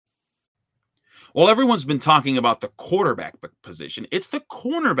Well, everyone's been talking about the quarterback position. It's the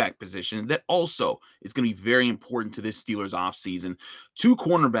cornerback position that also is going to be very important to this Steelers offseason. Two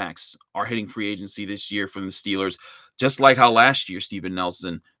cornerbacks are hitting free agency this year from the Steelers, just like how last year Steven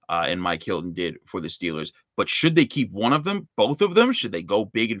Nelson and Mike Hilton did for the Steelers. But should they keep one of them, both of them? Should they go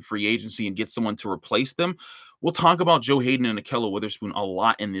big in free agency and get someone to replace them? We'll talk about Joe Haden and Ahkello Witherspoon a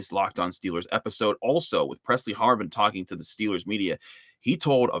lot in this Locked On Steelers episode. Also, with Presley Harvin talking to the Steelers media, he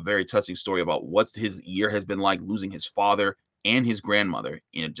told a very touching story about what his year has been like losing his father and his grandmother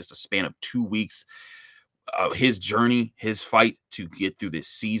in just a span of 2 weeks. His journey, his fight to get through this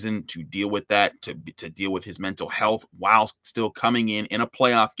season, to deal with that, to deal with his mental health while still coming in a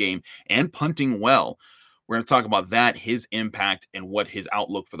playoff game and punting well. We're going to talk about that, his impact, and what his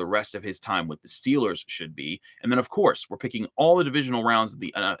outlook for the rest of his time with the Steelers should be. And then, of course, we're picking all the divisional rounds of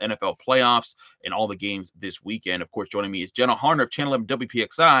the NFL playoffs and all the games this weekend. Of course, joining me is Jenna Harner of Channel 11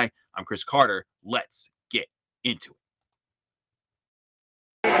 WPXI. I'm Chris Carter. Let's get into it.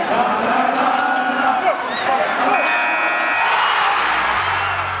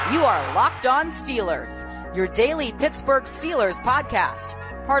 You are Locked On Steelers, your daily Pittsburgh Steelers podcast,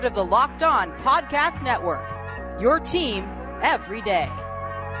 part of the Locked On Podcast Network, your team every day.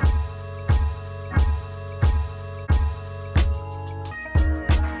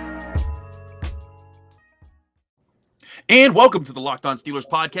 And welcome to the Locked On Steelers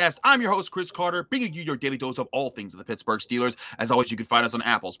podcast. I'm your host, Chris Carter, bringing you your daily dose of all things of the Pittsburgh Steelers. As always, you can find us on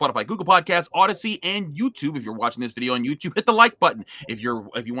Apple, Spotify, Google Podcasts, Odyssey, and YouTube. If you're watching this video on YouTube, hit the like button. If you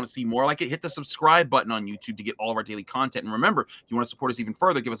want to see more like it, hit the subscribe button on YouTube to get all of our daily content. And remember, if you want to support us even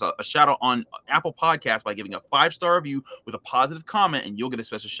further, give us a shout out on Apple Podcasts by giving a 5-star review with a positive comment, and you'll get a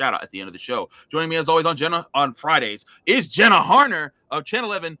special shout out at the end of the show. Joining me as always on Fridays is Jenna Harner of Channel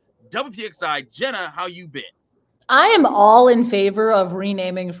 11 WPXI. Jenna, how you been? I am all in favor of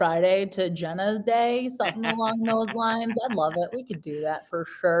renaming Friday to Jenna's Day, something along those lines. I'd love it. We could do that for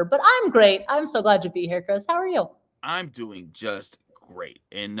sure. But I'm great. I'm so glad to be here, Chris. How are you? I'm doing just great.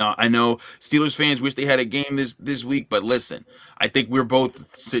 And I know Steelers fans wish they had a game this week, but listen, I think we're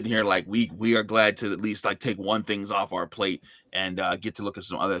both sitting here like we are glad to at least like take one things off our plate and get to look at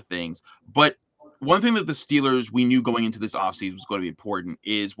some other things. But one thing that the Steelers, we knew going into this offseason was going to be important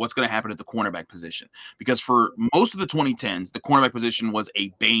is what's going to happen at the cornerback position. Because for most of the 2010s, the cornerback position was a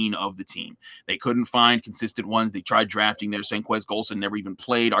bane of the team. They couldn't find consistent ones. They tried drafting there. Senquez Golson never even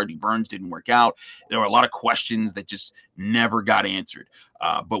played. Artie Burns didn't work out. There were a lot of questions that just never got answered.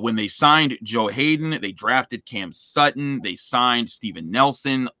 But when they signed Joe Haden, they drafted Cam Sutton, they signed Steven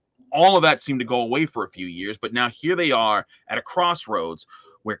Nelson. All of that seemed to go away for a few years. But now here they are at a crossroads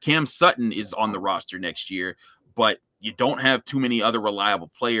where Cam Sutton is on the roster next year, but you don't have too many other reliable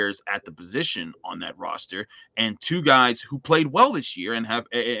players at the position on that roster. And two guys who played well this year and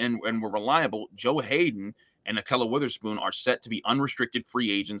were reliable, Joe Haden and Ahkello Witherspoon, are set to be unrestricted free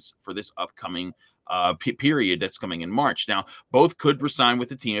agents for this upcoming period that's coming in March. Now, both could resign with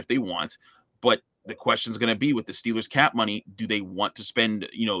the team if they want, but the question is going to be with the Steelers cap money, do they want to spend,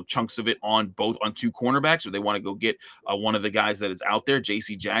 chunks of it on two cornerbacks, or they want to go get one of the guys that is out there,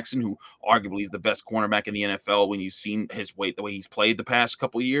 J.C. Jackson, who arguably is the best cornerback in the NFL when you've seen his weight, the way he's played the past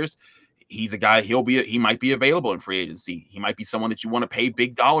couple of years. He's a guy, he might be available in free agency. He might be someone that you want to pay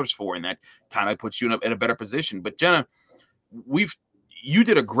big dollars for, and that kind of puts you in a better position. But Jenna, you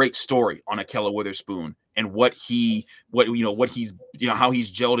did a great story on Ahkello Witherspoon and how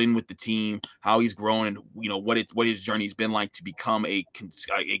he's gelled in with the team, how he's grown, and what his journey's been like to become a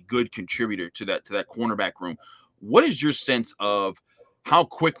good contributor to that cornerback room. What is your sense of how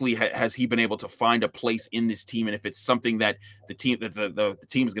quickly has he been able to find a place in this team, and if it's something that the team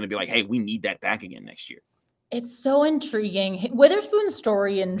is going to be like, hey, we need that back again next year? It's so intriguing. Witherspoon's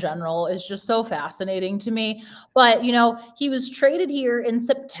story in general is just so fascinating to me. But, he was traded here in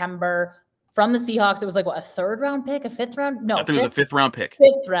September from the Seahawks. It was like, what, a third-round pick, a fifth-round? No, I think it was a fifth-round pick.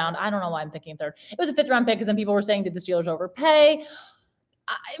 Fifth round. I don't know why I'm thinking third. It was a fifth-round pick because then people were saying, did the Steelers overpay?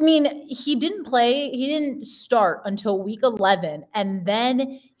 I mean, he didn't play. He didn't start until week 11. And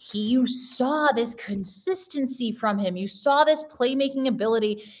then you saw this consistency from him. You saw this playmaking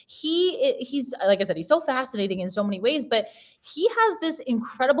ability. He's, like I said, he's so fascinating in so many ways, but he has this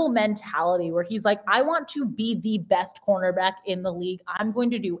incredible mentality where he's like, I want to be the best cornerback in the league. I'm going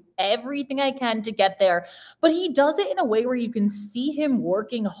to do everything I can to get there. But he does it in a way where you can see him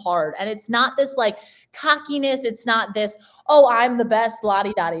working hard. And it's not this like cockiness. It's not this, oh, I'm the best,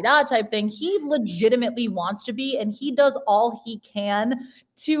 la-di-da-di-da type thing. He legitimately wants to be, and he does all he can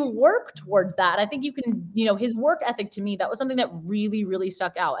to work towards that. I think you can, his work ethic to me, that was something that really, really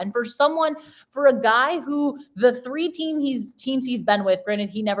stuck out. And for a guy who the three teams he's been with, granted,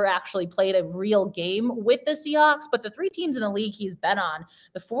 he never actually played a real game with the Seahawks, but the three teams in the league he's been on,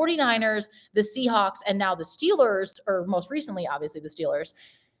 the 49ers, the Seahawks, and now the Steelers, or most recently, obviously the Steelers,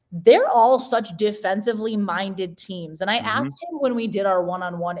 they're all such defensively minded teams. And I asked him when we did our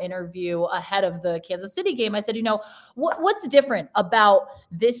one-on-one interview ahead of the Kansas City game, I said, what's different about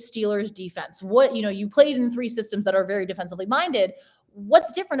this Steelers defense? You played in three systems that are very defensively minded.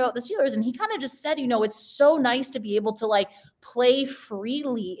 What's different about the Steelers? And he kind of just said, it's so nice to be able to play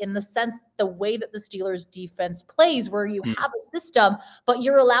freely in the sense, the way that the Steelers defense plays, where you have a system, but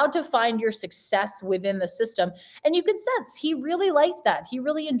you're allowed to find your success within the system. And you could sense he really liked that. He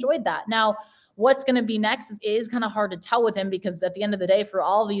really enjoyed that. Now, what's going to be next is kind of hard to tell with him, because at the end of the day, for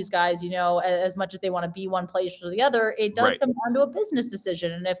all these guys, as much as they want to be one place or the other, it does come down to a business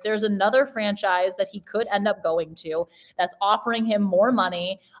decision. And if there's another franchise that he could end up going to that's offering him more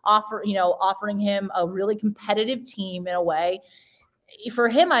money, offering him a really competitive team in a way, for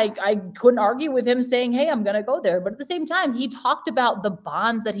him, I couldn't argue with him saying, hey, I'm going to go there. But at the same time, he talked about the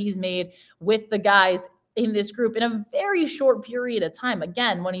bonds that he's made with the guys in this group in a very short period of time.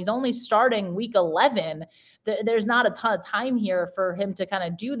 Again, when he's only starting week 11, there's not a ton of time here for him to kind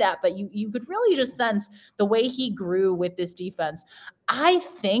of do that. But you could really just sense the way he grew with this defense. I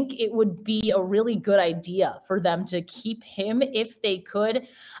think it would be a really good idea for them to keep him if they could.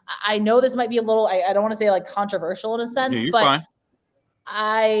 I know this might be a little, I don't want to say controversial in a sense, but fine.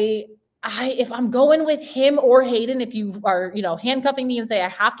 if I'm going with him or Haden, if you are, handcuffing me and say I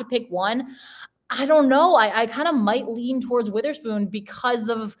have to pick one, I don't know. I kind of might lean towards Witherspoon because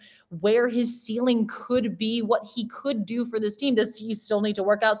of where his ceiling could be, what he could do for this team. Does he still need to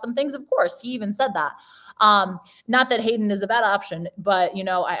work out some things? Of course, he even said that. Not that Haden is a bad option, but,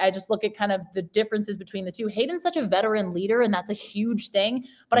 I just look at kind of the differences between the two. Hayden's such a veteran leader, and that's a huge thing.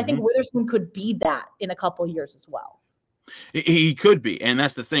 But I think Witherspoon could be that in a couple of years as well. He could be, and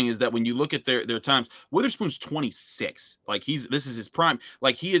that's the thing, is that when you look at their times, Witherspoon's 26. This is his prime.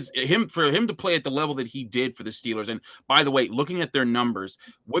 For him to play at the level that he did for the Steelers. And by the way, looking at their numbers,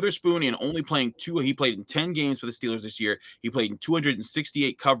 Witherspoon, in only playing he played in 10 games for the Steelers this year. He played in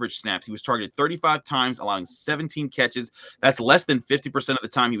 268 coverage snaps. He was targeted 35 times, allowing 17 catches. That's less than 50% of the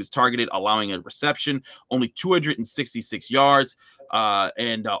time he was targeted, allowing a reception. Only 266 yards.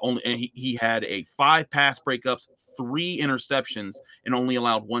 He had 5 pass breakups, 3 interceptions, and only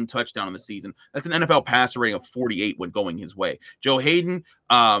allowed 1 touchdown in the season. That's an NFL passer rating of 48 when going his way. Joe Haden,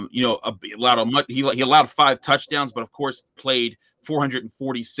 he allowed 5 touchdowns, but of course played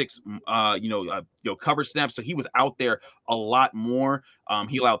 446 cover snaps, so he was out there a lot more.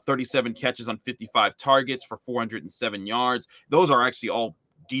 He allowed 37 catches on 55 targets for 407 yards. Those are actually all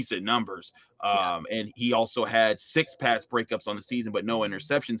decent numbers. And he also had 6 pass breakups on the season, but no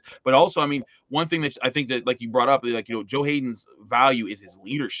interceptions. But also, one thing that I think that, like you brought up, Joe Haden's value is his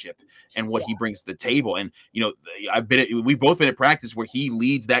leadership and what he brings to the table. And we've both been at practice where he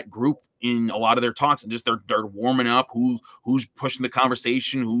leads that group in a lot of their talks, and just they're warming up, who's pushing the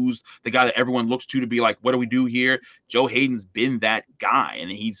conversation, who's the guy that everyone looks to be like, what do we do here? Joe Haden's been that guy,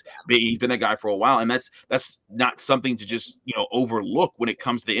 and he's been that guy for a while, and that's not something to just overlook when it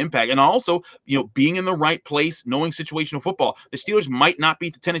comes to the impact. And also, being in the right place, knowing situational football. The Steelers might not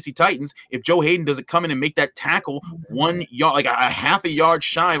beat the Tennessee Titans if Joe Haden doesn't come in and make that tackle 1 yard, like a half a yard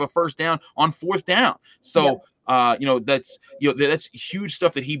shy of a first down on 4th down. So that's huge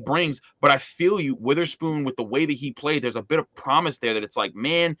stuff that he brings. But I feel you, Witherspoon, with the way that he played, there's a bit of promise there that it's like,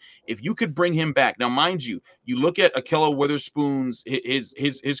 man, if you could bring him back. Now, mind you, you look at Ahkello Witherspoon's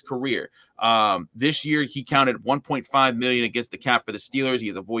his career. This year he counted $1.5 million against the cap for the Steelers. He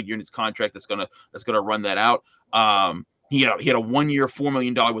has a void year in his contract that's gonna run that out. He had a 1 year, $4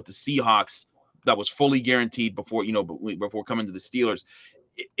 million with the Seahawks that was fully guaranteed before coming to the Steelers.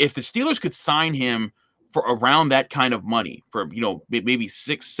 If the Steelers could sign him for around that kind of money, for maybe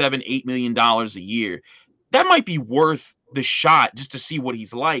 $6, $7, $8 million a year, that might be worth the shot just to see what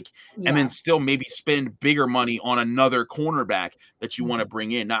he's like, and then still maybe spend bigger money on another cornerback that you want to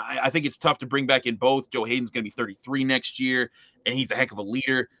bring in. Now, I think it's tough to bring back in both. Joe Haden's going to be 33 next year, and he's a heck of a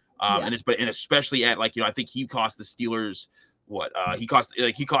leader. And especially at I think he cost the Steelers he cost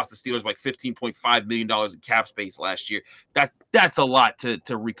the Steelers like $15.5 million in cap space last year. That's a lot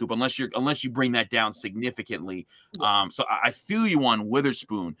to recoup unless you bring that down significantly. So I feel you on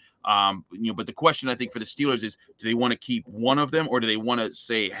Witherspoon. But the question I think for the Steelers is, do they want to keep one of them, or do they want to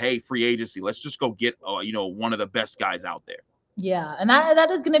say, hey, free agency, let's just go get one of the best guys out there? Yeah, and that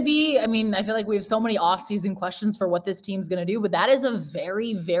is going to be, I mean, I feel like we have so many off-season questions for what this team's going to do, but that is a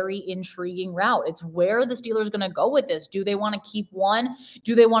very, very intriguing route. It's where the Steelers going to go with this. Do they want to keep one?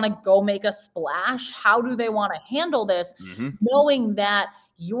 Do they want to go make a splash? How do they want to handle this? Knowing that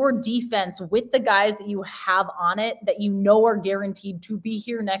your defense with the guys that you have on it that you know are guaranteed to be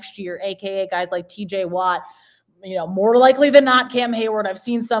here next year, aka guys like TJ Watt, more likely than not, Cam Hayward. I've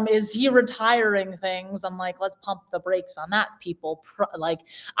seen some, is he retiring things? I'm like, let's pump the brakes on that, people. Like,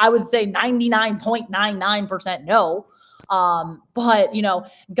 I would say 99.99% no. But,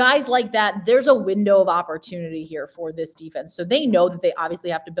 guys like that, there's a window of opportunity here for this defense. So they know that they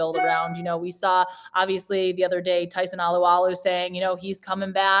obviously have to build around. We saw, obviously, the other day, Tyson Alualu saying, he's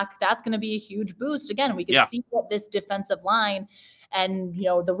coming back. That's going to be a huge boost. Again, we can see what this defensive line and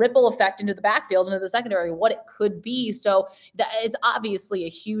the ripple effect into the backfield, into the secondary, what it could be. So it's obviously a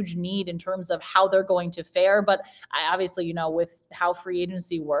huge need in terms of how they're going to fare. But I obviously, with how free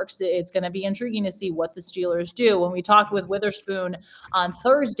agency works, it's going to be intriguing to see what the Steelers do. When we talked with Witherspoon on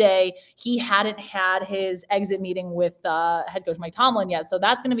Thursday, he hadn't had his exit meeting with head coach Mike Tomlin yet. So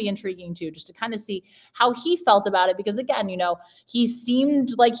that's going to be intriguing too, just to kind of see how he felt about it. Because again, he seemed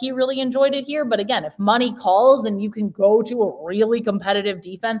like he really enjoyed it here. But again, if money calls and you can go to a really competitive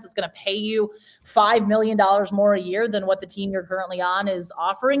defense that's going to pay you $5 million more a year than what the team you're currently on is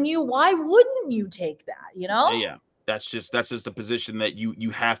offering you, why wouldn't you take that? Yeah. That's just the position that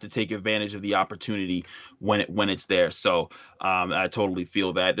you have to take advantage of the opportunity when it's there. So I totally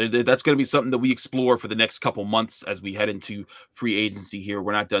feel that. That's going to be something that we explore for the next couple months as we head into free agency here.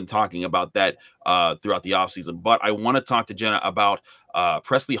 We're not done talking about that throughout the offseason, but I want to talk to Jenna about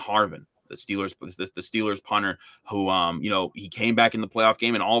Presley Harvin, the Steelers punter who he came back in the playoff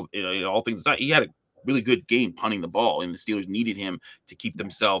game, and all things aside, he had a really good game punting the ball, and the Steelers needed him to keep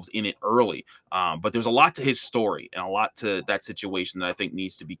themselves in it early. But there's a lot to his story and a lot to that situation that I think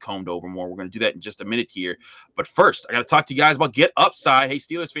needs to be combed over more. We're going to do that in just a minute here. But first, I got to talk to you guys about Get Upside. Hey,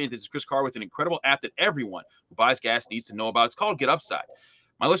 Steelers fans, this is Chris Carr with an incredible app that everyone who buys gas needs to know about. It's called Get Upside.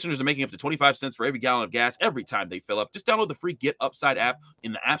 My listeners are making up to 25 cents for every gallon of gas every time they fill up. Just download the free Get Upside app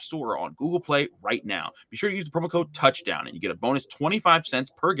in the App Store or on Google Play right now. Be sure to use the promo code TOUCHDOWN, and you get a bonus 25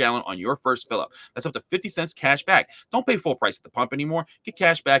 cents per gallon on your first fill up. That's up to 50 cents cash back. Don't pay full price at the pump anymore. Get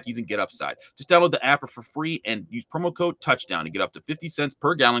cash back using Get Upside. Just download the app for free and use promo code TOUCHDOWN to get up to 50 cents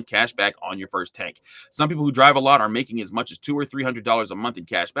per gallon cash back on your first tank. Some people who drive a lot are making as much as $200 or $300 a month in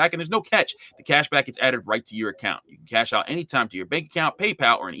cash back, and there's no catch. The cash back gets added right to your account. You can cash out anytime to your bank account,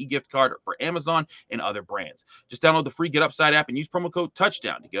 PayPal, or an e-gift card for Amazon and other brands. Just download the free Get Upside app and use promo code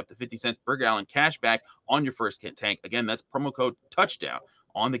TOUCHDOWN to get up to 50 cents per gallon cash back on your first tank. Again, that's promo code TOUCHDOWN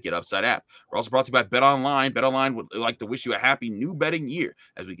on the Get Upside app. We're also brought to you by BetOnline. BetOnline would like to wish you a happy new betting year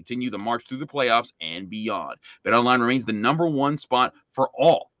as we continue the march through the playoffs and beyond. BetOnline remains the number one spot for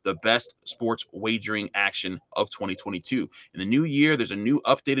all the best sports wagering action of 2022. In the new year, there's a new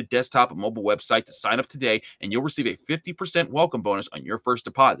updated desktop and mobile website to sign up today, and you'll receive a 50% welcome bonus on your first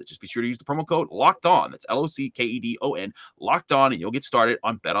deposit. Just be sure to use the promo code LOCKEDON. That's LOCKEDON, locked on, and you'll get started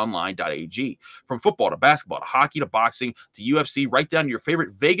on betonline.ag. From football to basketball to hockey to boxing to UFC, right down to your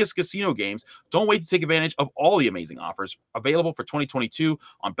favorite Vegas casino games, don't wait to take advantage of all the amazing offers available for 2022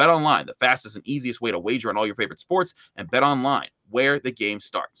 on BetOnline, the fastest and easiest way to wager on all your favorite sports, and BetOnline, where the game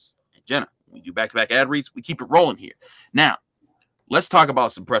starts. And Jenna, when we do back-to-back ad reads, we keep it rolling here. Now, let's talk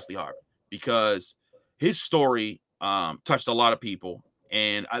about some Presley Harvin, because his story touched a lot of people,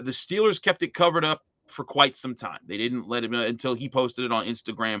 and the Steelers kept it covered up for quite some time. They didn't let him until he posted it on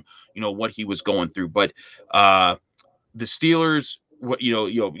Instagram, what he was going through. But the Steelers,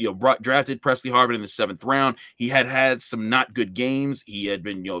 drafted Presley Harvin in the 7th round. He had some not good games. He had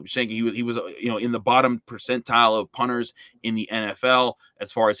been, saying he was in the bottom percentile of punters in the NFL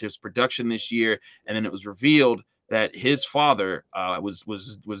as far as his production this year. And then it was revealed that his father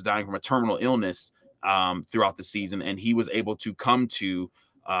was dying from a terminal illness throughout the season, and he was able to come to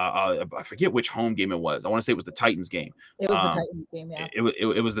I forget which home game it was. I want to say it was the Titans game. It was the Titans game, yeah.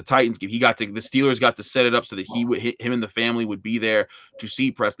 It was the Titans game. The Steelers got to set it up so that him and the family would be there to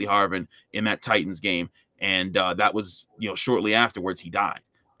see Presley Harvin in that Titans game, and that was shortly afterwards he died,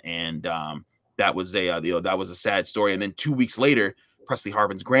 and that was a sad story. And then 2 weeks later, Presley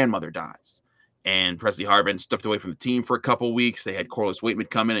Harvin's grandmother dies. And Presley Harvin stepped away from the team for a couple of weeks. They had Corliss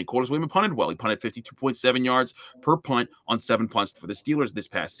Waitman come in, and Corliss Waitman punted well. He punted 52.7 yards per punt on 7 punts for the Steelers this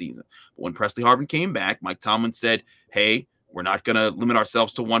past season. But when Presley Harvin came back, Mike Tomlin said, hey, we're not going to limit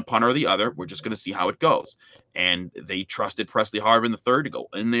ourselves to one punter or the other. We're just going to see how it goes. And they trusted Presley Harvin III to go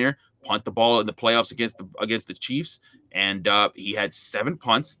in there, punt the ball in the playoffs against the Chiefs. And he had 7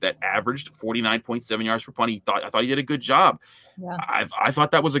 punts that averaged 49.7 yards per punt. I thought he did a good job. Yeah. I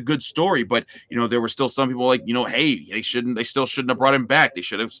thought that was a good story, but there were still some people like, hey, they still shouldn't have brought him back. They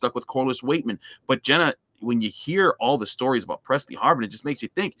should have stuck with Corliss Waitman. But Jenna, when you hear all the stories about Presley Harvin, it just makes you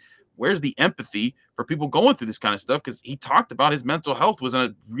think, where's the empathy for people going through this kind of stuff? Because he talked about his mental health was in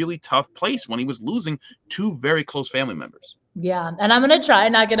a really tough place when he was losing 2 very close family members. Yeah. And I'm going to try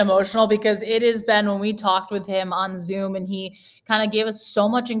and not get emotional because it has been when we talked with him on Zoom and he kind of gave us so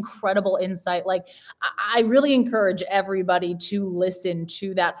much incredible insight. Like, I really encourage everybody to listen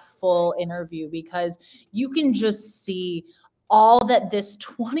to that full interview because you can just see all that this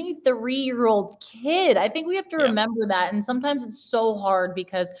 23-year-old kid, I think we have to remember that. And sometimes it's so hard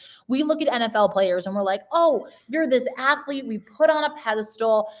because we look at NFL players and we're like, oh, you're this athlete we put on a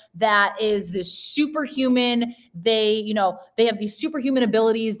pedestal that is this superhuman. They have these superhuman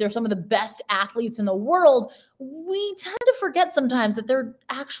abilities. They're some of the best athletes in the world. We tend to forget sometimes that they're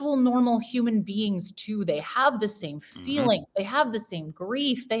actual normal human beings too. They have the same feelings. They have the same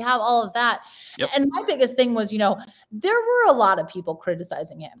grief. They have all of that. Yep. And my biggest thing was, there were a lot of people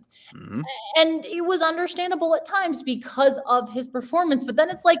criticizing him. And it was understandable at times because of his performance. But then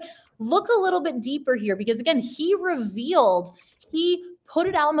it's like, look a little bit deeper here because, again, he put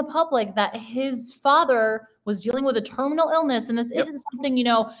it out in the public that his father was dealing with a terminal illness. And this isn't something,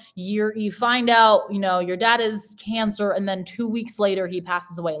 you find out, your dad is cancer and then 2 weeks later he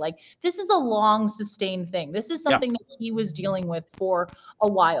passes away. Like, this is a long sustained thing. This is something that he was dealing with for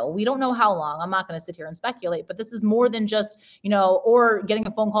a while. We don't know how long. I'm not going to sit here and speculate, but this is more than just, or getting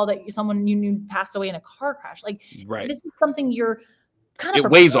a phone call that someone you knew passed away in a car crash. Like, this is something you're kind of,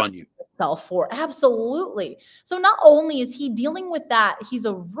 it weighs on you for. Absolutely. So not only is he dealing with that, he's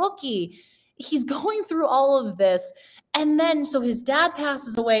a rookie, he's going through all of this. And then, so his dad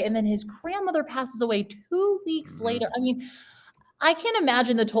passes away and then his grandmother passes away 2 weeks later. I mean, I can't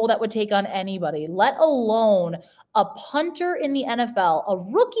imagine the toll that would take on anybody, let alone a punter in the NFL, a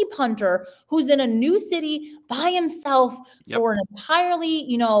rookie punter who's in a new city by himself for an entirely,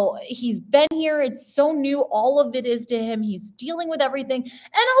 he's been here. It's so new. All of it is to him. He's dealing with everything.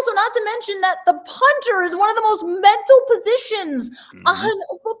 And also, not to mention that the punter is one of the most mental positions on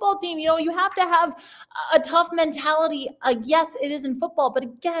a football team. You have to have a tough mentality. Yes, it is in football, but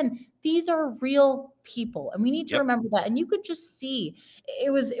again, these are real people, and we need to remember that. And you could just see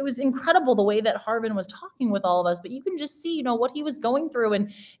it was incredible the way that Harvin was talking with all of us, but you can just see, what he was going through.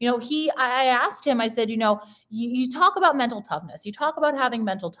 And, I asked him, I said, you talk about mental toughness, you talk about having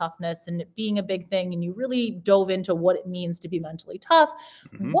mental toughness and it being a big thing. And you really dove into what it means to be mentally tough.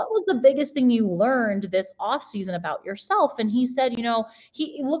 What was the biggest thing you learned this off season about yourself? And he said,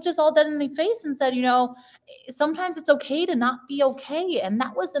 he looked us all dead in the face and said, sometimes it's okay to not be okay. And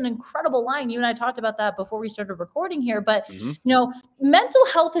that was an incredible line. You and I talked about that before we started recording here, but mental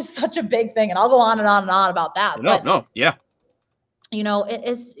health is such a big thing, and I'll go on and on and on about that.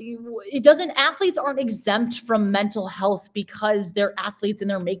 It doesn't, athletes aren't exempt from mental health because they're athletes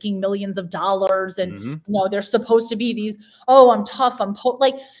and they're making millions of dollars and they're supposed to be these, I'm tough,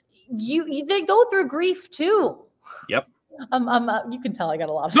 they go through grief too. You can tell I got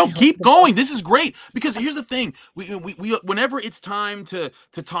a lot of keep going. This is great because here's the thing: we whenever it's time to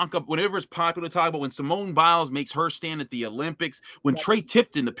talk up, whenever it's popular to talk about when Simone Biles makes her stand at the Olympics, when Trey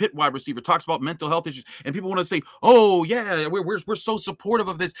Tipton, the Pitt wide receiver, talks about mental health issues, and people want to say, "Oh yeah, we're so supportive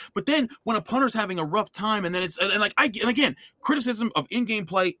of this," but then when a punter's having a rough time, and then and again, criticism of in-game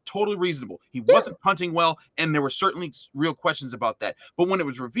play totally reasonable. He wasn't punting well, and there were certainly real questions about that. But when it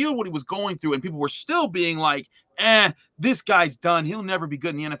was revealed what he was going through, and people were still being like, this guy's done. He'll never be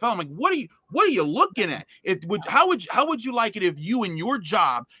good in the NFL. I'm like, what are you looking at? How would you like it if you in your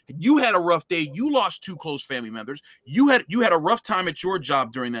job, you had a rough day, you lost 2 close family members, you had a rough time at your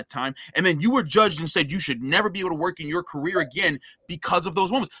job during that time, and then you were judged and said you should never be able to work in your career again because of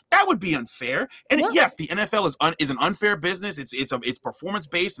those moments? That would be unfair. And yes, the NFL is an unfair business. It's performance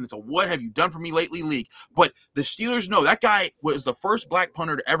based, and it's a what have you done for me lately league. But the Steelers know that guy was the first black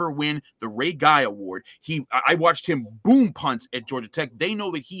punter to ever win the Ray Guy Award. I watched him boom punts at Georgia Tech. They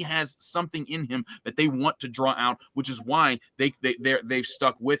know that he has something in him that they want to draw out, which is why they've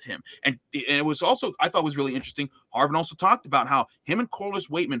stuck with him. And it was also, I thought was really interesting, Harvin also talked about how him and Corliss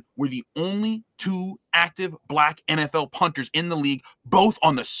Waitman were the only 2 active black NFL punters in the league, both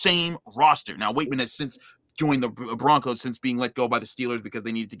on the same roster. Now, Waitman has since joined the Broncos since being let go by the Steelers because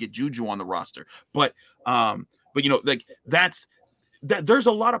they needed to get Juju on the roster. But that's that there's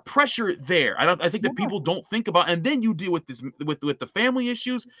a lot of pressure there. I think that people don't think about, and then you deal with this with the family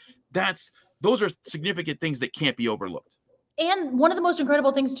issues. Those are significant things that can't be overlooked. And one of the most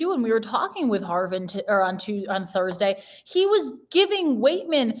incredible things too, when we were talking with Harvin on Thursday, he was giving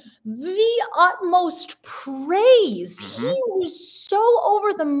Waitman the utmost praise. Mm-hmm. He was so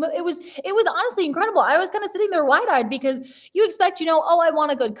over the moon. It was honestly incredible. I was kind of sitting there wide-eyed because you expect, I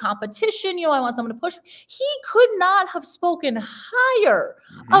want a good competition. I want someone to push. He could not have spoken higher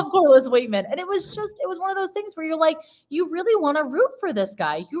of Corliss Waitman. And it was one of those things where you're like, you really want to root for this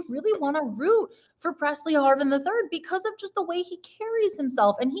guy. You really want to root for Presley Harvin III because of just the way he carries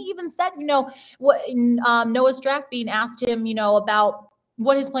himself. And he even said, Noah Strackbean asked him, about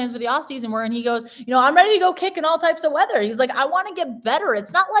what his plans for the offseason were. And he goes, I'm ready to go kick in all types of weather. He's like, I want to get better.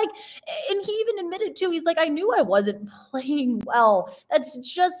 It's not like, and he even admitted too, he's like, I knew I wasn't playing well. That's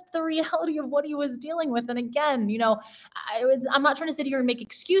just the reality of what he was dealing with. And again, I'm not trying to sit here and make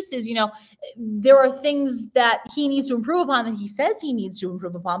excuses. There are things that he needs to improve upon that he says he needs to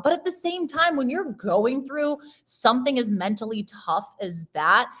improve upon. But at the same time, when you're going through something as mentally tough as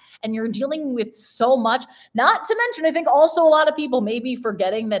that, and you're dealing with so much, not to mention, I think also a lot of people maybe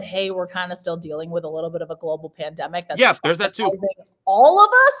forgetting that, hey, we're kind of still dealing with a little bit of a global pandemic. There's that too. All of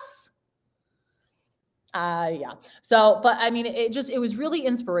us. Yeah. So, but I mean, it was really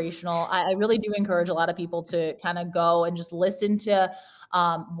inspirational. I really do encourage a lot of people to kind of go and just listen to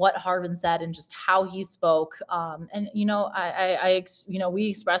what Harvin said and just how he spoke. And we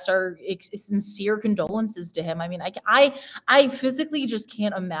express our sincere condolences to him. I mean, I physically just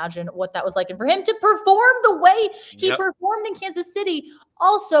can't imagine what that was like, and for him to perform the way he performed in Kansas City.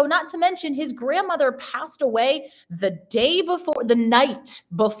 Also, not to mention, his grandmother passed away the night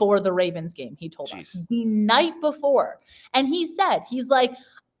before the Ravens game. He told us the night before, and he's like,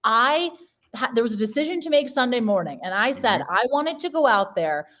 there was a decision to make Sunday morning. And I said, I wanted to go out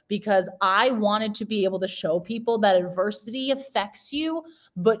there because I wanted to be able to show people that adversity affects you,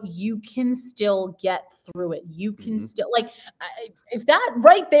 but you can still get through it. You can still, if that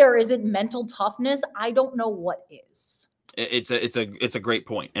right there isn't mental toughness, I don't know what is. It's a great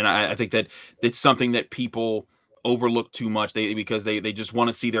point. And I think that it's something that people overlook too much because they just want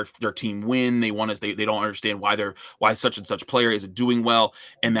to see their team win. They don't understand why such and such player isn't doing well,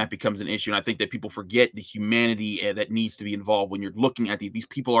 and that becomes an issue. And I think that people forget the humanity that needs to be involved when you're looking at these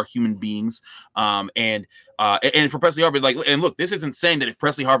people are human beings. And for Presley Harvin, and look, this isn't saying that if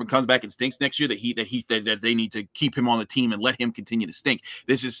Presley Harvin comes back and stinks next year that they need to keep him on the team and let him continue to stink.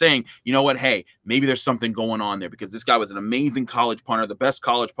 This is saying, you know what, hey, maybe there's something going on there, because this guy was an amazing college punter, the best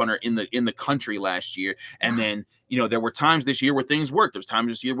college punter in the country last year, and then there were times this year where things worked. There's times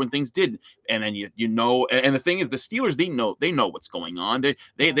this year when things didn't. And then and the thing is, the Steelers, they know what's going on. They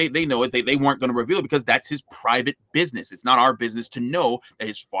know it. They weren't going to reveal it because that's his private business. It's not our business to know that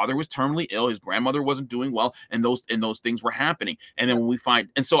his father was terminally ill, his grandmother wasn't doing well, and those things were happening. And then when we find,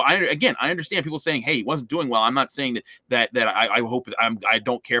 and so I understand people saying, hey, he wasn't doing well. I'm not saying that I hope I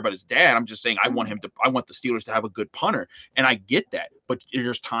don't care about his dad. I'm just saying I want the Steelers to have a good punter, and I get that. But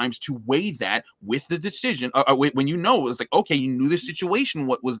there's times to weigh that with the decision when it's like, okay, you knew the situation.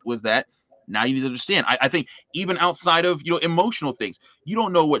 What was that? Now you need to understand. I think even outside of emotional things, you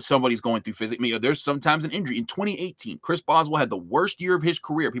don't know what somebody's going through physically. There's sometimes an injury. In 2018, Chris Boswell had the worst year of his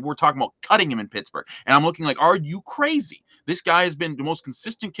career. People were talking about cutting him in Pittsburgh, and I'm looking like, are you crazy? This guy has been the most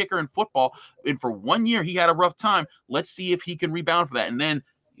consistent kicker in football, and for 1 year he had a rough time. Let's see if he can rebound for that. And then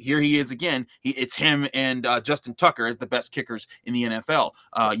here he is again. It's him and Justin Tucker as the best kickers in the NFL,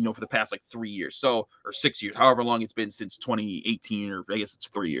 for the past 3 years, or 6 years, however long it's been since 2018, or I guess it's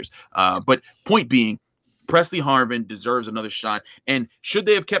 3 years. But point being, Presley Harvin deserves another shot. And should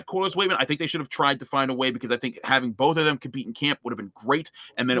they have kept Corliss Waitman? I think they should have tried to find a way, because I think having both of them compete in camp would have been great.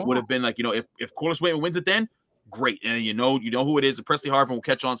 And then it would have been if Corliss Waitman wins it, then great. And you know who it is. And Presley Harvin will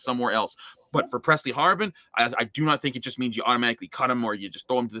catch on somewhere else. But for Presley Harvin, I do not think it just means you automatically cut him or you just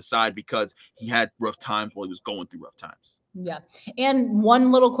throw him to the side because he had rough times while he was going through rough times. Yeah. And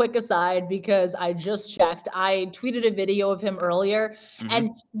one little quick aside, because I just checked, I tweeted a video of him earlier,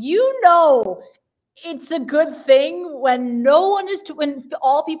 and it's a good thing when when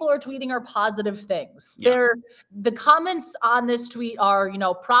all people are tweeting are positive things. Yeah. The comments on this tweet are,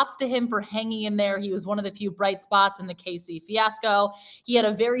 props to him for hanging in there. He was one of the few bright spots in the KC fiasco. He had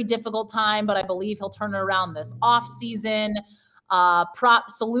a very difficult time, but I believe he'll turn it around this off season.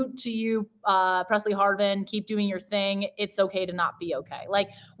 Salute to you, Presley Harvin. Keep doing your thing. It's okay to not be okay.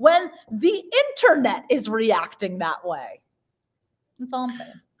 When the internet is reacting that way, that's all I'm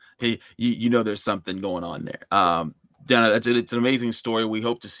saying. Hey, there's something going on there. Dana, it's an amazing story. We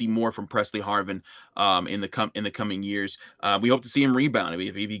hope to see more from Presley Harvin in the coming years. We hope to see him rebound. I mean,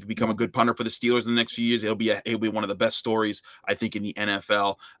 if he can become a good punter for the Steelers in the next few years, he'll be one of the best stories I think in the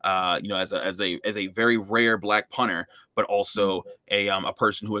NFL. As a very rare black punter, but also a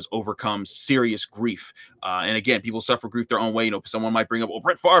person who has overcome serious grief. And again, people suffer grief their own way. Someone might bring up, well,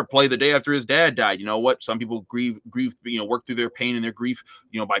 Brett Favre played the day after his dad died. You know what? Some people grieve, work through their pain and their grief,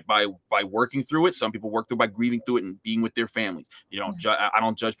 by working through it. Some people work through by grieving through it and being with their families. I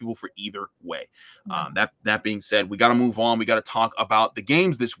don't judge people for either way. That being said, we got to move on. We got to talk about the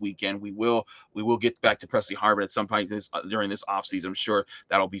games this weekend. We will get back to Presley Harvin at some point during this offseason. I'm sure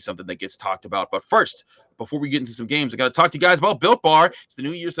that'll be something that gets talked about. But first, before we get into some games, I got to talk to you guys about Built Bar. It's the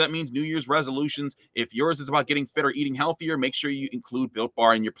new year, so that means New Year's resolutions. If yours is about getting fit or eating healthier, make sure you include Built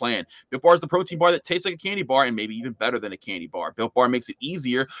Bar in your plan. Built Bar is the protein bar that tastes like a candy bar and maybe even better than a candy bar. Built Bar makes it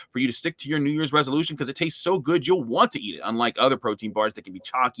easier for you to stick to your New Year's resolution because it tastes so good you'll want to eat it, unlike other protein bars that can be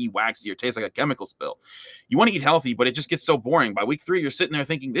chalky, waxy, or taste like a chemical spill. You want to eat healthy, but it just gets so boring. By week 3, you're sitting there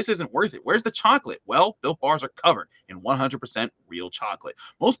thinking, this isn't worth it. Where's the chocolate? Well, Built Bars are covered in 100% real chocolate.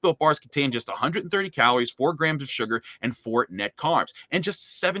 Most Built Bars contain just 130 calories, 4 grams of sugar, and 4 net carbs, and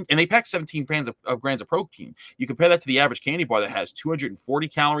they pack 17 grams of protein. You compare that to the average candy bar that has 240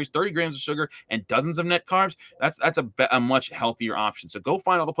 calories, 30 grams of sugar, and dozens of net carbs. That's a much healthier option. So go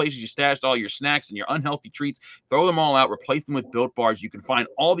find all the places you stashed all your snacks and your unhealthy treats, throw them all out, replace them with Built Bars. You can find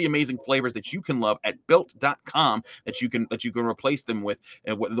all the amazing flavors that you can love at built.com that you can replace them with.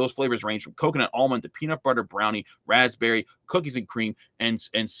 And those flavors range from coconut almond to peanut butter brownie, raspberry, cookies and cream, and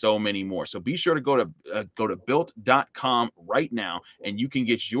so many more. So be sure to go to built.com right now, and you can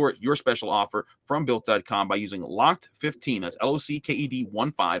get your special offer from built.com by using LOCKED15. That's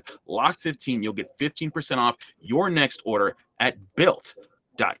LOCKED15. LOCKED15. You'll get 15% off your next order at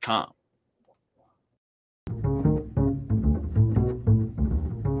built.com.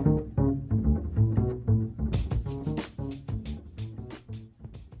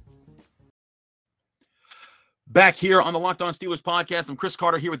 Back here on the Locked On Steelers podcast, I'm Chris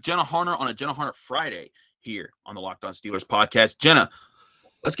Carter here with Jenna Harner on a Jenna Harner Friday here on the Locked On Steelers podcast. Jenna,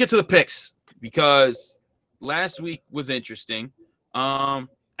 let's get to the picks because last week was interesting.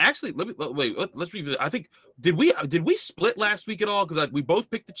 Actually, let's revisit. I think did we split last week at all? Because we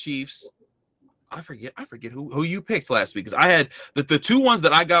both picked the Chiefs. I forget who you picked last week, because I had the two ones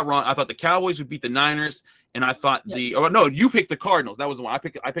that I got wrong. I thought the Cowboys would beat the Niners, and I thought you picked the Cardinals. That was the one I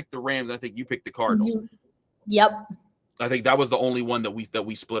picked the Rams. I think you picked the Cardinals. Yep. I think that was the only one that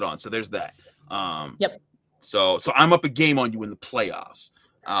we split on. So there's that. Yep. So I'm up a game on you in the playoffs.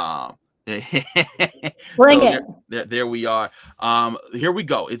 Bring it. There we are. Here we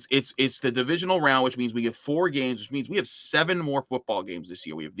go. It's the divisional round, which means we get 4 games, which means we have 7 more football games this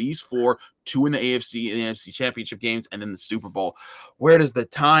year. We have these 4, 2 in the AFC and the NFC Championship games, and then the Super Bowl. Where does the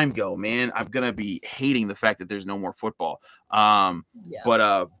time go, man? I'm gonna be hating the fact that there's no more football.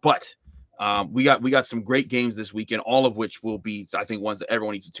 But we got some great games this weekend, all of which will be, I think, ones that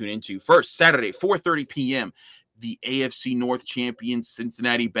everyone needs to tune into. First, Saturday, 4:30 p.m., the AFC North champions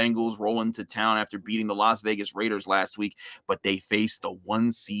Cincinnati Bengals roll into town after beating the Las Vegas Raiders last week, but they face the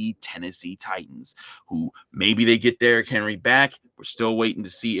 1 seed Tennessee Titans, who maybe they get Derrick Henry back. We're still waiting to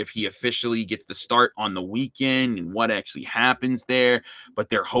see if he officially gets the start on the weekend and what actually happens there, but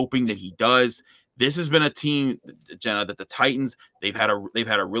they're hoping that he does. This has been a team, Jenna, that the Titans, they've had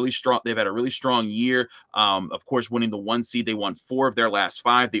a really strong year. Of course, winning the 1 seed, they won 4 of their last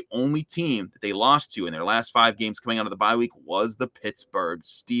 5. The only team that they lost to in their last 5 games coming out of the bye week was the Pittsburgh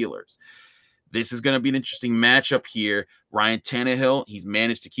Steelers. This is going to be an interesting matchup here. Ryan Tannehill, he's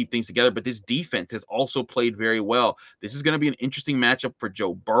managed to keep things together, but this defense has also played very well. This is going to be an interesting matchup for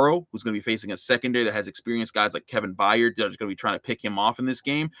Joe Burrow, who's going to be facing a secondary that has experienced guys like Kevin Byard that are going to be trying to pick him off in this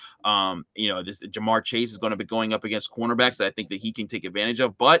game. Jamar Chase is going to be going up against cornerbacks that I think that he can take advantage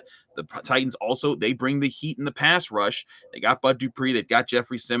of, but the Titans also, they bring the heat in the pass rush. They got Bud Dupree. They've got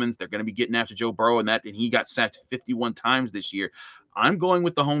Jeffrey Simmons. They're going to be getting after Joe Burrow, and he got sacked 51 times this year. I'm going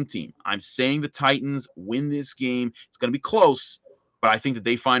with the home team. I'm saying the Titans win this game. It's going to be close, but I think that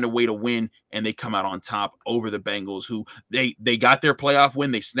they find a way to win, and they come out on top over the Bengals, who they got their playoff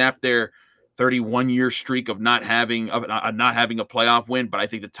win. They snapped their 31-year streak of not having a playoff win, but I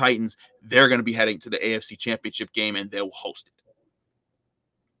think the Titans, they're going to be heading to the AFC Championship game, and they'll host it.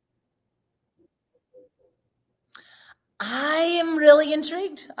 I am really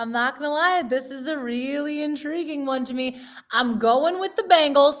intrigued. I'm not going to lie. This is a really intriguing one to me. I'm going with the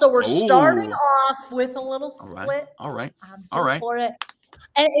Bengals. So we're starting off with a little split. All right. For it.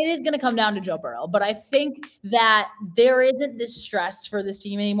 And it is going to come down to Joe Burrow. But I think that there isn't this stress for this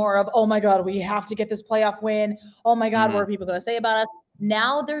team anymore of, oh my God, we have to get this playoff win. Oh my God, what are people going to say about us?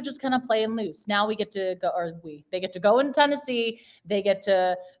 Now they're just kind of playing loose. Now we get to go, they get to go into Tennessee. They get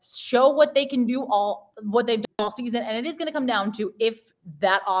to show what they can do, what they've done all season. And it is going to come down to if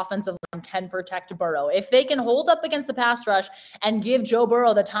that offensive line can protect Burrow. If they can hold up against the pass rush and give Joe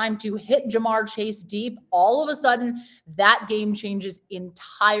Burrow the time to hit Jamar Chase deep, all of a sudden that game changes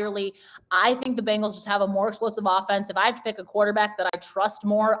entirely. I think the Bengals just have a more explosive offense. If I have to pick a quarterback that I trust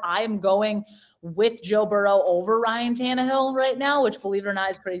more, I am going with Joe Burrow over Ryan Tannehill right now, which, believe it or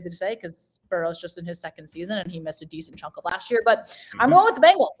not, is crazy to say because Burrow's just in his second season and he missed a decent chunk of last year. But I'm going with the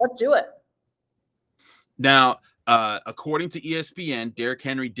Bengals. Let's do it. Now, according to ESPN, Derrick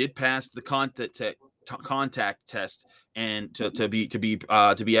Henry did pass the contact test and to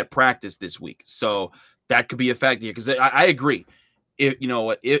be at practice this week. So that could be a factor here because I agree.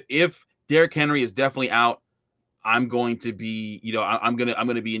 If Derrick Henry is definitely out, I'm going to be, I'm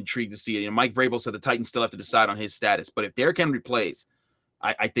gonna be intrigued to see it. Mike Vrabel said the Titans still have to decide on his status, but if Derrick Henry plays,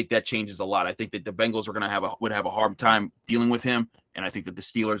 I think that changes a lot. I think that the Bengals would have a hard time dealing with him, and I think that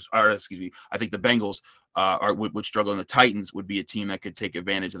I think the Bengals would struggle, and the Titans would be a team that could take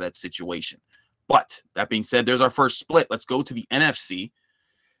advantage of that situation. But that being said, there's our first split. Let's go to the NFC.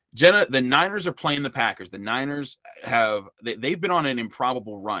 Jenna, the Niners are playing the Packers. The Niners they've been on an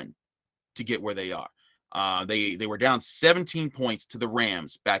improbable run to get where they are. They were down 17 points to the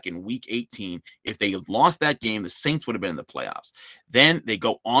Rams back in week 18. If they had lost that game, the Saints would have been in the playoffs. Then they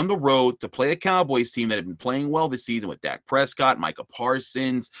go on the road to play a Cowboys team that had been playing well this season with Dak Prescott, Micah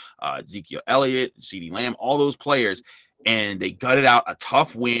Parsons, Ezekiel Elliott, CeeDee Lamb, all those players. And they gutted out a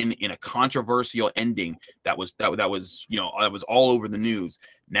tough win in a controversial ending that was all over the news.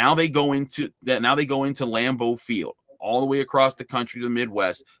 Now they go into Lambeau Field, all the way across the country to the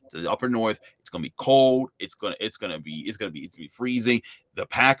Midwest, to the upper north. It's gonna be cold. It's gonna be freezing. The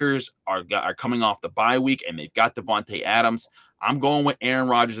Packers are coming off the bye week, and they've got Devontae Adams. I'm going with Aaron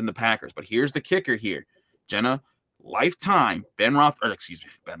Rodgers and the Packers. But here's the kicker here, Jenna. Lifetime Ben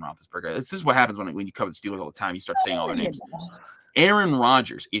Roethlisberger. This is what happens when you cover the Steelers all the time. You start saying all their names. Aaron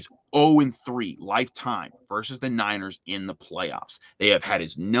Rodgers is 0-3 lifetime versus the Niners in the playoffs. They have had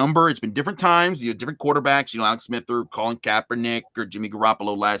his number. It's been different times, different quarterbacks, Alex Smith or Colin Kaepernick or Jimmy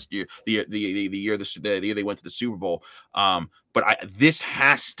Garoppolo last year, the year they went to the Super Bowl. But this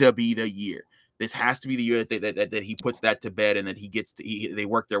has to be the year. This has to be the year that he puts that to bed and that they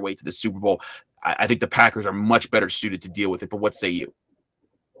work their way to the Super Bowl. I think the Packers are much better suited to deal with it. But what say you?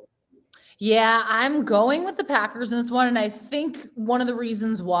 Yeah, I'm going with the Packers in this one. And I think one of the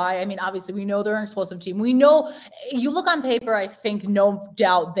reasons why, obviously we know they're an explosive team. We know, you look on paper, I think no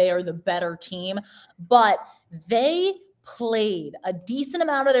doubt they are the better team, but they played a decent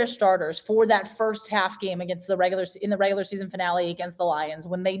amount of their starters for that first half game against in the regular season finale against the Lions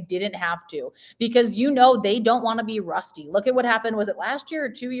when they didn't have to, because they don't want to be rusty. Look at what happened. Was it last year or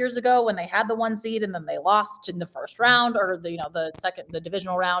 2 years ago when they had the 1 seed and then they lost in the first round or the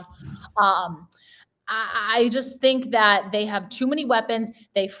divisional round? I just think that they have too many weapons.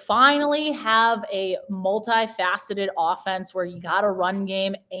 They finally have a multifaceted offense where you got a run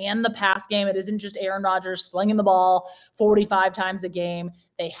game and the pass game. It isn't just Aaron Rodgers slinging the ball 45 times a game.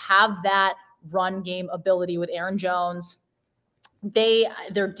 They have that run game ability with Aaron Jones.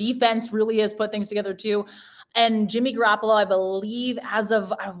 Their defense really has put things together too. And Jimmy Garoppolo, I believe, I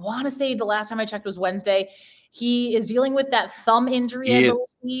want to say the last time I checked was Wednesday, he is dealing with that thumb injury, I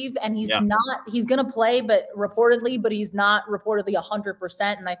believe, and he's going to play, but he's not reportedly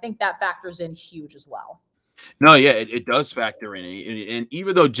 100%. And I think that factors in huge as well. No, yeah, it does factor in. And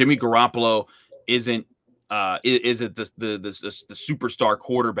even though Jimmy Garoppolo isn't the superstar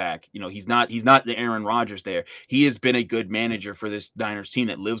quarterback, he's not the Aaron Rodgers there. He has been a good manager for this Niners team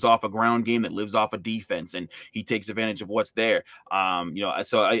that lives off a ground game, that lives off a defense, and he takes advantage of what's there.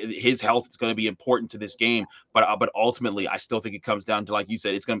 So his health is going to be important to this game, but ultimately I still think it comes down to, like you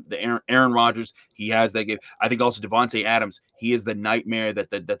said, it's going to the Aaron Rodgers. He has that game. I think also Devontae Adams. He is the nightmare that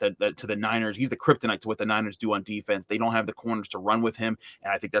to the Niners. He's the kryptonite to what the Niners do on defense. They don't have the corners to run with him,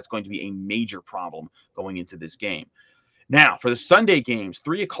 and I think that's going to be a major problem going into this game. Now, for the Sunday games,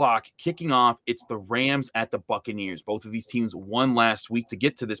 3:00 kicking off, it's the Rams at the Buccaneers. Both of these teams won last week to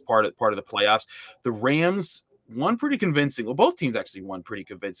get to this part of the playoffs. The Rams won pretty convincing. Well, both teams actually won pretty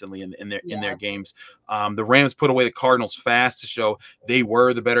convincingly in their games. The Rams put away the Cardinals fast to show they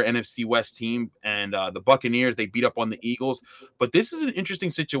were the better NFC West team, and the Buccaneers, they beat up on the Eagles. But this is an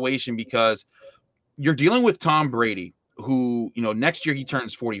interesting situation because you're dealing with Tom Brady, who, next year he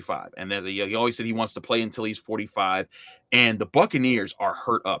turns 45, and then he always said he wants to play until he's 45. And the Buccaneers are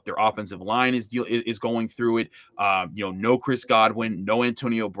hurt up. Their offensive line is going through it. No Chris Godwin, no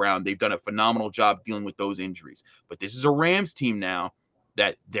Antonio Brown. They've done a phenomenal job dealing with those injuries. But this is a Rams team now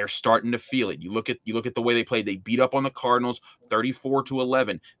that they're starting to feel it. You look at the way they played. They beat up on the Cardinals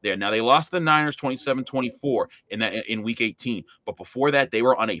 34-11. Now they lost to the Niners 27-24 in week 18. But before that, they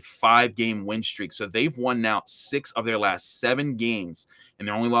were on a 5-game win streak. So they've won now 6 of their last 7 games, and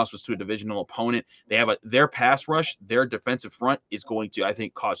their only loss was to a divisional opponent. They have their pass rush, their defensive front is going to, I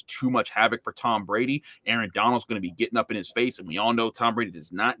think, cause too much havoc for Tom Brady. Aaron Donald's going to be getting up in his face, and we all know Tom Brady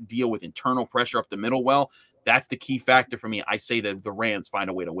does not deal with internal pressure up the middle well. That's the key factor for me. I say that the Rams find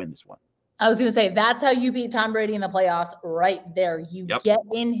a way to win this one. I was going to say, that's how you beat Tom Brady in the playoffs right there. You get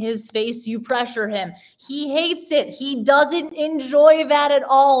in his face, you pressure him. He hates it. He doesn't enjoy that at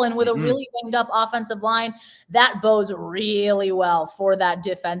all. And with a really banged up offensive line, that bodes really well for that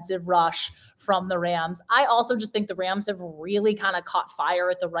defensive rush from the Rams. I also just think the Rams have really kind of caught fire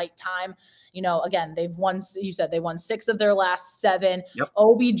at the right time. Again, they won 6 of their last 7.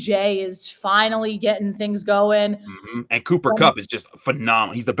 OBJ is finally getting things going. And Cooper Kupp is just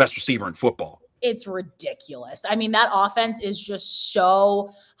phenomenal. He's the best receiver in football. It's ridiculous. I mean, that offense is just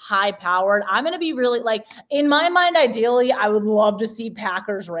so high powered. I'm going to be really in my mind, ideally, I would love to see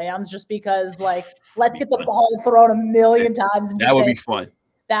Packers Rams just because let's get the ball thrown a million times. And that would be fun.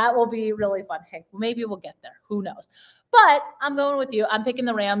 That will be really fun. Hey, maybe we'll get there. Who knows? But I'm going with you. I'm picking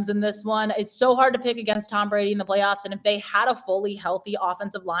the Rams in this one. It's so hard to pick against Tom Brady in the playoffs. And if they had a fully healthy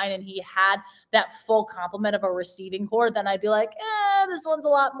offensive line and he had that full complement of a receiving core, then I'd be like, this one's a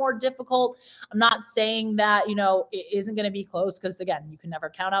lot more difficult. I'm not saying that, it isn't going to be close because, again, you can never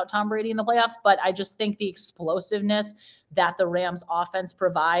count out Tom Brady in the playoffs. But I just think the explosiveness that the Rams offense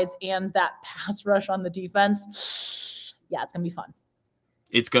provides and that pass rush on the defense, it's going to be fun.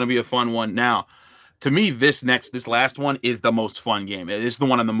 It's going to be a fun one. Now, to me, this last one is the most fun game. This is the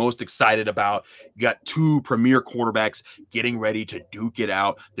one I'm the most excited about. You got 2 premier quarterbacks getting ready to duke it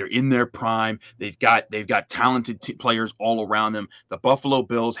out. They're in their prime. They've got talented players all around them. The Buffalo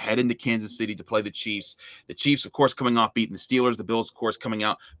Bills head into Kansas City to play the Chiefs. The Chiefs, of course, coming off beating the Steelers. The Bills, of course, coming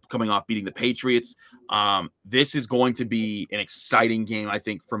off beating the Patriots. This is going to be an exciting game, I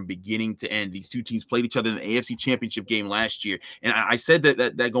think, from beginning to end. These 2 teams played each other in the AFC Championship game last year, and I said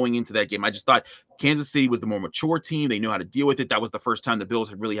that going into that game, I just thought Kansas City was the more mature team. They knew how to deal with it. That was the first time the Bills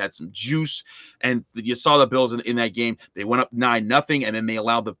had really had some juice, and you saw the Bills in that game. They went up 9-0, and then they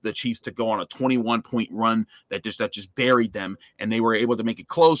allowed the Chiefs to go on a 21-point run that just buried them, and they were able to make it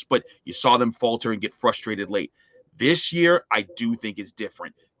close, but you saw them falter and get frustrated late. This year, I do think it's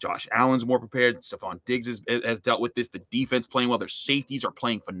different. Josh Allen's more prepared. Stephon Diggs has dealt with this. The defense playing well. Their safeties are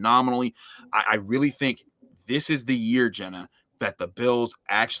playing phenomenally. I really think this is the year, Jenna, that the Bills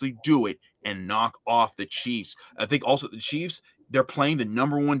actually do it and knock off the Chiefs. I think also the Chiefs, they're playing the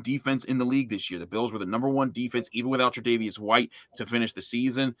number 1 defense in the league this year. The Bills were the number 1 defense, even without Tre'Davious White to finish the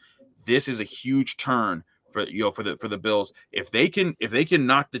season. This is a huge turn for the Bills. If they can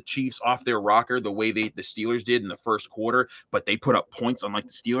knock the Chiefs off their rocker the way the Steelers did in the first quarter, but they put up points unlike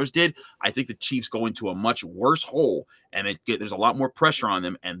the Steelers did, I think the Chiefs go into a much worse hole, and there's a lot more pressure on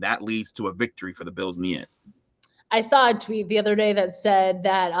them, and that leads to a victory for the Bills in the end. I saw a tweet the other day that said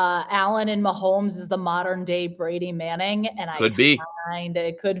that Allen and Mahomes is the modern day Brady Manning, and it could be.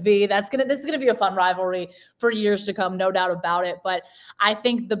 This is gonna be a fun rivalry for years to come, no doubt about it. But I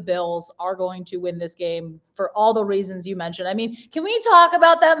think the Bills are going to win this game for all the reasons you mentioned. I mean, can we talk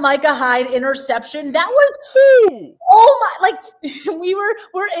about that Micah Hyde interception? That was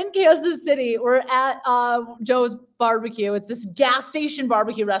we're in Kansas City. We're at Joe's Barbecue. It's this gas station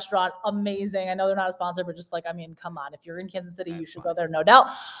barbecue restaurant. Amazing. I know they're not a sponsor, but come on. If you're in Kansas City, you should go there, no doubt.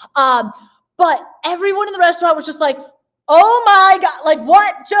 But everyone in the restaurant was just like, oh my God,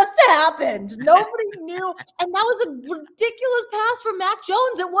 what just happened? Nobody knew. And that was a ridiculous pass from Mac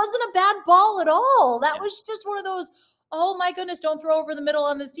Jones. It wasn't a bad ball at all. That was just one of those, oh my goodness, don't throw over the middle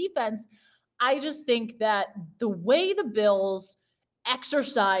on this defense. I just think that the way the Bills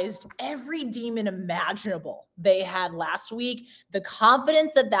exercised every demon imaginable they had last week, the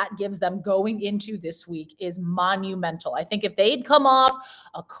confidence that gives them going into this week is monumental. I think if they'd come off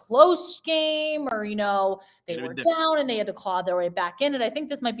a close game or, they were down and they had to claw their way back in, and I think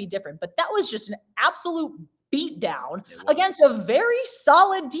this might be different, but that was just an absolute beat down against a very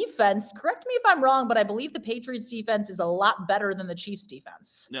solid defense. Correct me if I'm wrong, but I believe the Patriots defense is a lot better than the Chiefs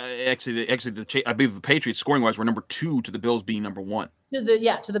defense. I believe the Patriots scoring wise were number 2 to the Bills being number 1. To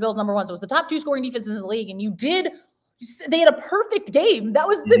the Bills number 1. So it was the top 2 scoring defense in the league. And you did They had a perfect game. That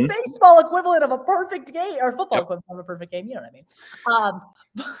was the baseball equivalent of a perfect game, or football equivalent of a perfect game. You know what I mean?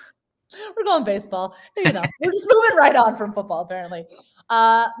 We're going baseball. We're just moving right on from football, apparently.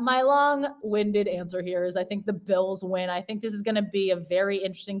 My long-winded answer here is I think the Bills win. I think this is going to be a very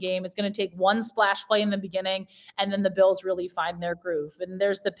interesting game. It's going to take one splash play in the beginning, and then the Bills really find their groove. And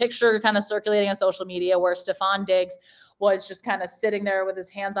there's the picture kind of circulating on social media where Stephon Diggs was just kind of sitting there with his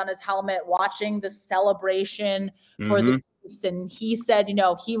hands on his helmet, watching the celebration for the Chiefs. And he said,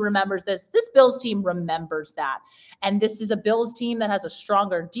 he remembers this. This Bills team remembers that. And this is a Bills team that has a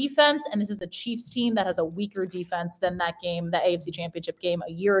stronger defense. And this is a Chiefs team that has a weaker defense than that game, the AFC Championship game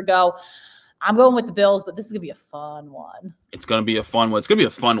a year ago. I'm going with the Bills, but this is going to be a fun one. It's going to be a fun one. It's going to be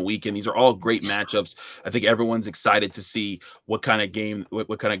a fun weekend. These are all great matchups. I think everyone's excited to see what kind of games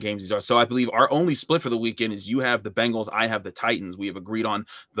these are. So I believe our only split for the weekend is you have the Bengals, I have the Titans. We have agreed on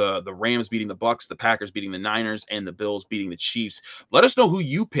the Rams beating the Bucks, the Packers beating the Niners, and the Bills beating the Chiefs. Let us know who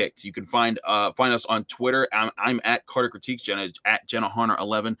you picked. You can find us on Twitter. I'm at Carter Critiques. Jenna is at Jenna Harner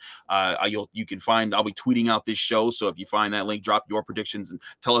 11. You can find. I'll be tweeting out this show. So if you find that link, drop your predictions and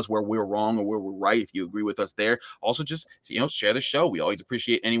tell us where we're wrong or where we're right. If you agree with us there, also just share the show. We always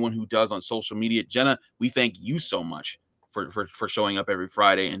appreciate anyone who does on social media. Jenna, we thank you so much for showing up every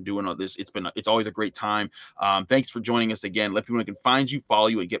Friday and doing all this. It's always a great time. Thanks for joining us again. Let people know they can find you, follow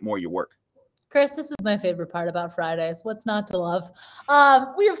you, and get more of your work. Chris, this is my favorite part about Fridays. What's not to love?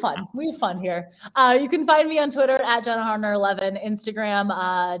 We have fun. We have fun here. You can find me on Twitter at Jenna Harner 11, Instagram,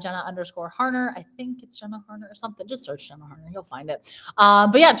 Jenna_Harner. I think it's Jenna Harner or something. Just search Jenna Harner. You'll find it.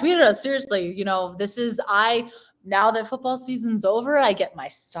 But yeah, tweet at us. Seriously, now that football season's over, I get my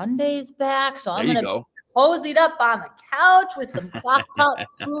Sundays back. So I'm going to be cozied up on the couch with some chopped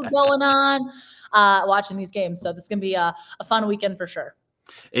food going on, watching these games. So this is going to be a fun weekend for sure.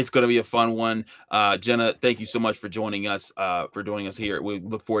 It's going to be a fun one. Jenna, thank you so much for joining us here. We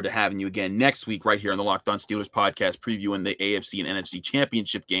look forward to having you again next week right here on the Locked On Steelers podcast, previewing the AFC and NFC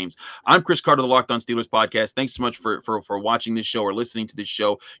championship games. I'm Chris Carter, the Locked On Steelers podcast. Thanks so much for watching this show or listening to this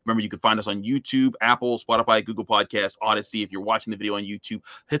show. Remember, you can find us on YouTube, Apple, Spotify, Google Podcasts, Odyssey. If you're watching the video on YouTube,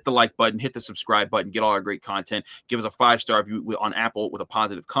 hit the like button, hit the subscribe button, get all our great content. Give us a 5-star review on Apple with a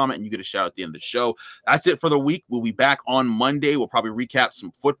positive comment, and you get a shout out at the end of the show. That's it for the week. We'll be back on Monday. We'll probably recap some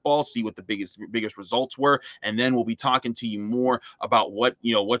football, see what the biggest results were, and then we'll be talking to you more about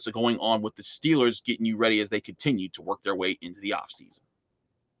what's going on with the Steelers, getting you ready as they continue to work their way into the offseason.